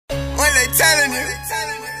what they telling you.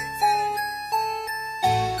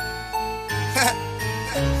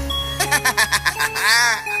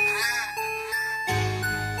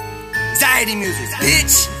 Anxiety music,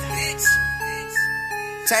 bitch.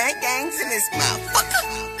 Chain gangs in this motherfucker.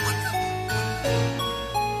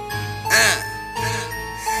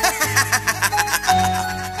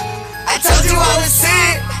 I told you I was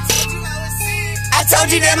sick. I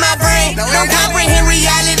told you that my brain don't comprehend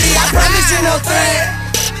reality. I promise you no threat.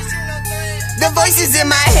 The voices in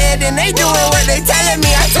my head and they doing what they telling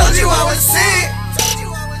me. I told you I was sick.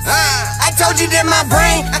 I told you that my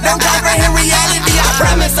brain don't comprehend reality. I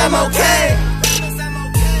promise I'm okay.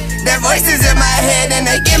 Their voices in my head and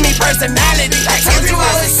they give me personality. I told you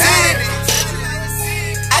I was sick.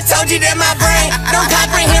 I told you that my brain don't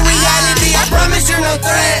comprehend reality. I promise you no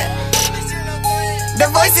threat.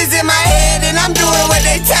 The voices in my head and I'm doing what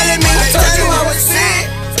they telling me. I told you I was sick.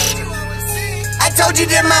 I told you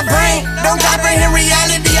that my brain don't comprehend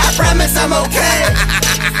reality. I promise I'm okay.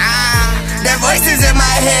 Their voices in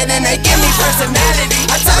my head and they give me personality.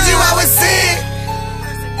 I told you I was sick.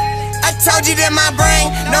 I told you that my brain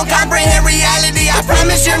don't comprehend reality. I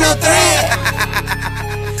promise you're no threat.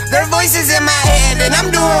 Their voices in my head and I'm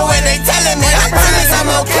doing what they telling me. I promise I'm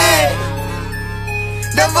okay.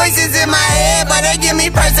 The voices in my head, but they give me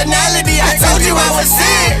personality. I told you I was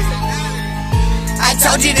sick. I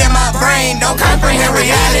told you that my brain don't comprehend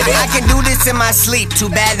reality. I can do this in my sleep.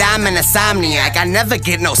 Too bad I'm an insomniac. I never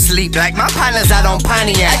get no sleep like my partners out on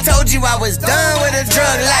Pontiac. I told you I was done with a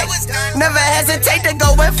drug life. Never hesitate to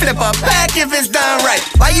go and flip a pack if it's done right.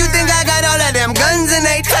 Why you think I got all of them guns and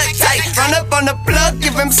they tuck tight? Run up on the plug,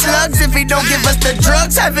 give him slugs. If he don't give us the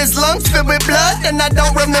drugs, have his lungs filled with blood, and I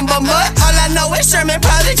don't remember much. All I know is Sherman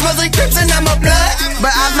Projects, mostly Crips and I'm a blood.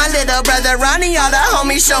 But I'm my little brother Ronnie, all the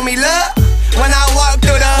homies show me love. When I walk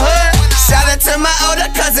through the hood, shout out to my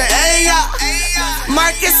older cousin A.Y.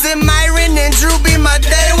 Marcus and Myron and Drew be my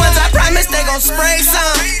day ones. I promise they gon' spray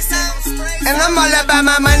some. And I'm all about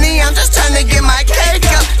my money, I'm just trying to get my cake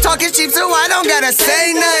up. Talking cheap so I don't gotta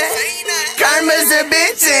say nothing. Karma's a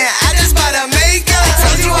bitch and I just bought a makeup. I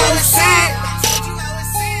told you I was sick.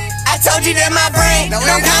 I told you that my brain don't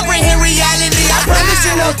comprehend reality. I promise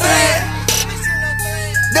you no threat.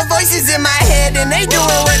 The voices in my head and they doing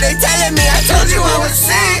what they telling me. I told you I was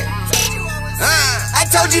sick. I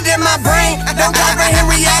told you that my brain don't comprehend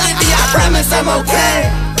reality. I promise I'm okay.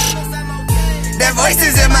 Their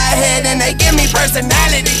voices in my head and they give me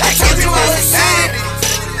personality. I told you I was sick.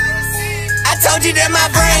 I told you that my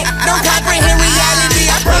brain don't comprehend reality.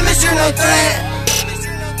 I promise you no threat.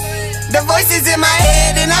 The voices in my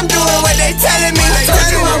head and I'm doing what they telling me. I told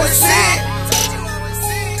you I was sick.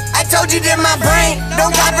 I told you that my brain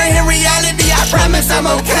don't comprehend reality. I promise I'm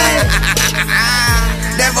okay.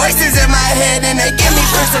 Their voices in my head and they give me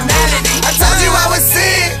personality. I told you I was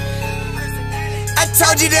sick. I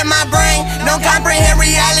told you that my brain don't comprehend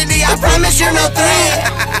reality. I promise you're no threat.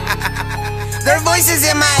 Their voices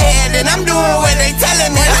in my head and I'm doing what they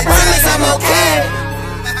telling me. I promise I'm okay.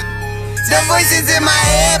 Their voices in my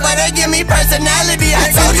head, but they give me personality.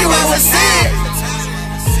 I told you I was sick.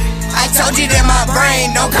 I told you that my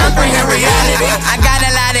brain don't comprehend reality. I got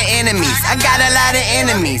a lot of enemies, I got a lot of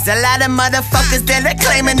enemies. A lot of motherfuckers that are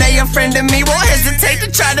claiming they a friend of me won't hesitate to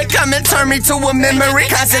try to come and turn me to a memory.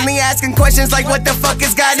 Constantly asking questions like what the fuck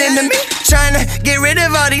has got into me. Trying to get rid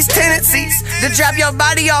of all these tendencies to drop your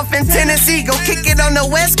body off in Tennessee. Go kick it on the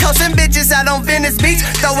West Coast and bitches out on Venice Beach.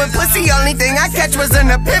 Throwing pussy, only thing I catch was an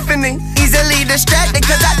epiphany. Easily distracted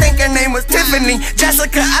cause I think her name was Tiffany.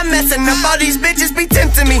 Jessica, I'm messing up, all these bitches be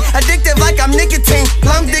tempting me. Addictive like I'm nicotine,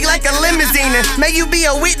 long dick like a limousine. And may you be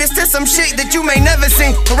a witness to some shit that you may never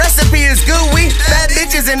seen. The recipe is good weed, bad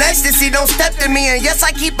bitches and ecstasy. Don't step to me, and yes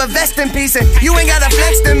I keep a vest in peace. And you ain't gotta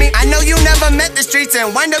flex to me, I know you never met the streets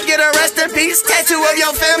and wind up get a rest in peace. Tattoo of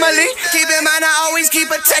your family, keep in mind I always keep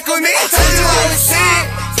a check with me. I told you I was sick.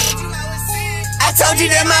 I told you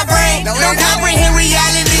that my brain don't comprehend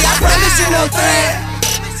reality. I promise you no threat.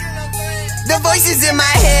 The voices in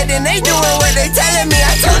my head and they doing what they telling me.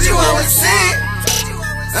 I told you I was sick.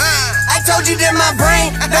 I told you that my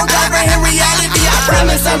brain don't comprehend reality. I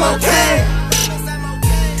promise I'm okay.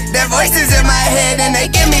 Their voices in my head and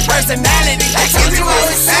they give me personality. I told you I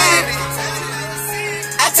was sick.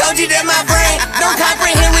 I told you that my brain don't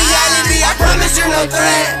comprehend reality. I promise you're no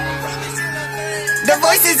threat. The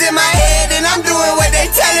voices in my head and I'm doing what they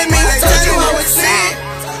telling me. I told you I was sick.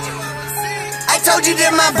 I told you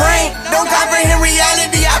that my brain don't comprehend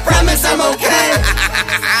reality. I promise I'm okay.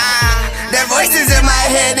 Their voices in my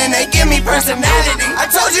head and they give me personality. I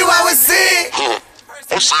told you I was sick.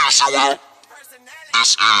 I'm saying so well.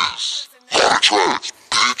 This is Chainz,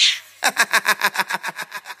 bitch.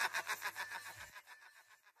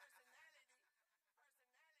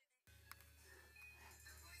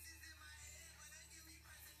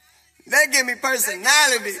 They give me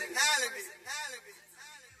personality.